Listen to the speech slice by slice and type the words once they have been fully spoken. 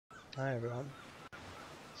Hi everyone.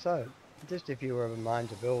 So, just if you were of a mind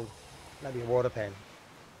to build maybe a water pen,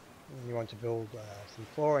 and you want to build some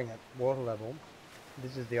flooring at water level,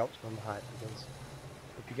 this is the optimum height, because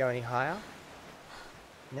if you go any higher,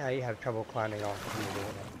 now you have trouble climbing off in the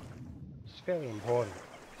water. It's fairly important,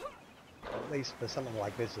 at least for something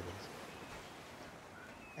like this it is.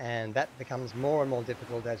 And that becomes more and more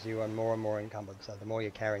difficult as you are more and more encumbered, so the more you're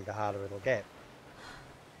carrying, the harder it'll get.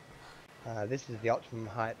 This is the optimum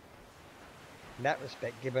height in that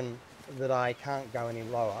respect, given that I can't go any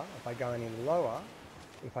lower. If I go any lower,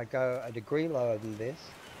 if I go a degree lower than this,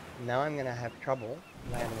 now I'm going to have trouble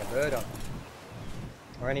landing a bird on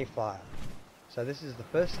it, or any flyer. So this is the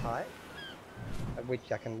first height at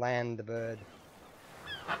which I can land the bird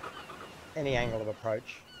any angle of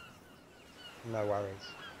approach, no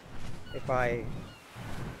worries. If I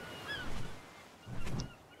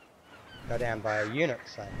go down by a unit,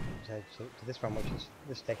 say, to this one, which is,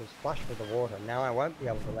 this deck is flush with the water, now I won't be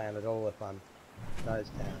able to land at all if I'm nose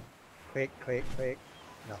down. Click, click, click,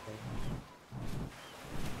 nothing.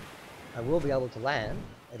 I will be able to land,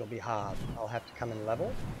 it'll be hard. I'll have to come in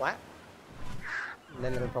level, flat, and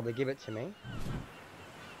then it'll probably give it to me.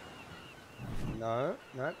 No,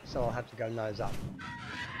 so I'll have to go nose up.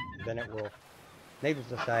 Then it will, needless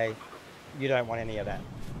to say, you don't want any of that.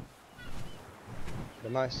 The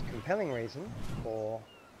most compelling reason for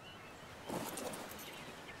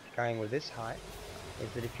going with this height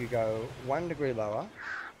is that if you go 1 degree lower,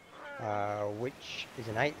 which is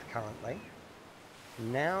an 1/8 currently,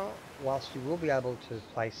 now whilst you will be able to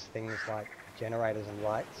place things like generators and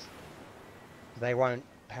lights, they won't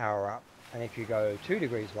power up. And if you go 2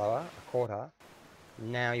 degrees lower, 1/4,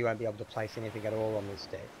 now you won't be able to place anything at all on this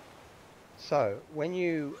deck. So when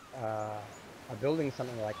you are building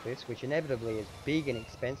something like this, which inevitably is big and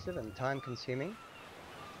expensive and time consuming,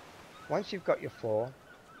 once you've got your floor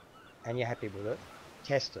and you're happy with it,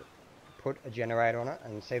 test it. Put a generator on it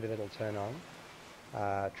and see that it'll turn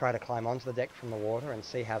on. Try to climb onto the deck from the water and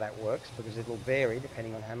see how that works, because it'll vary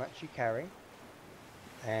depending on how much you carry.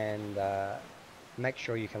 And make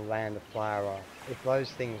sure you can land a flyer off, if those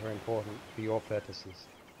things are important for your purposes.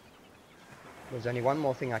 There's only one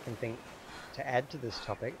more thing I can think to add to this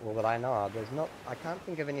topic, or that I know of. I can't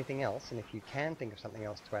think of anything else, and if you can think of something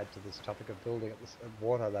else to add to this topic of building at this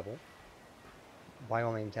water level, by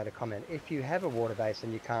all means add a comment. If you have a water base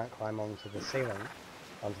and you can't climb onto the ceiling,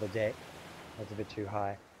 onto the deck, that's a bit too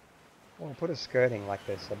high, well, put a skirting like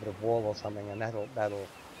this, a bit of wall or something, and that'll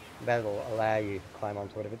allow you to climb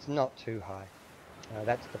onto it if it's not too high.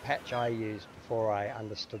 That's the patch I used before I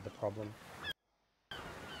understood the problem.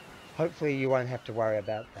 Hopefully you won't have to worry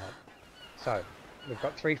about that. So, we've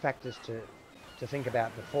got 3 factors to think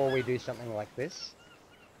about before we do something like this.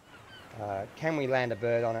 Can we land a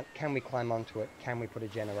bird on it? Can we climb onto it? Can we put a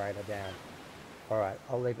generator down? Alright,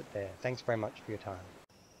 I'll leave it there. Thanks very much for your time.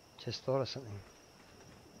 Just thought of something.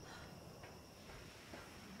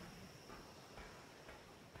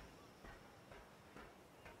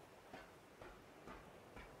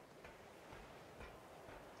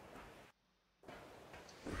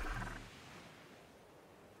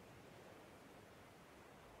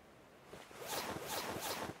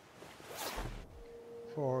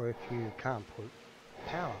 For if you can't put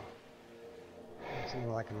power,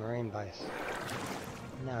 something like a marine base.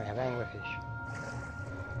 Now we have anglerfish.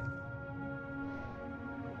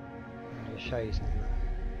 I'll just show you something.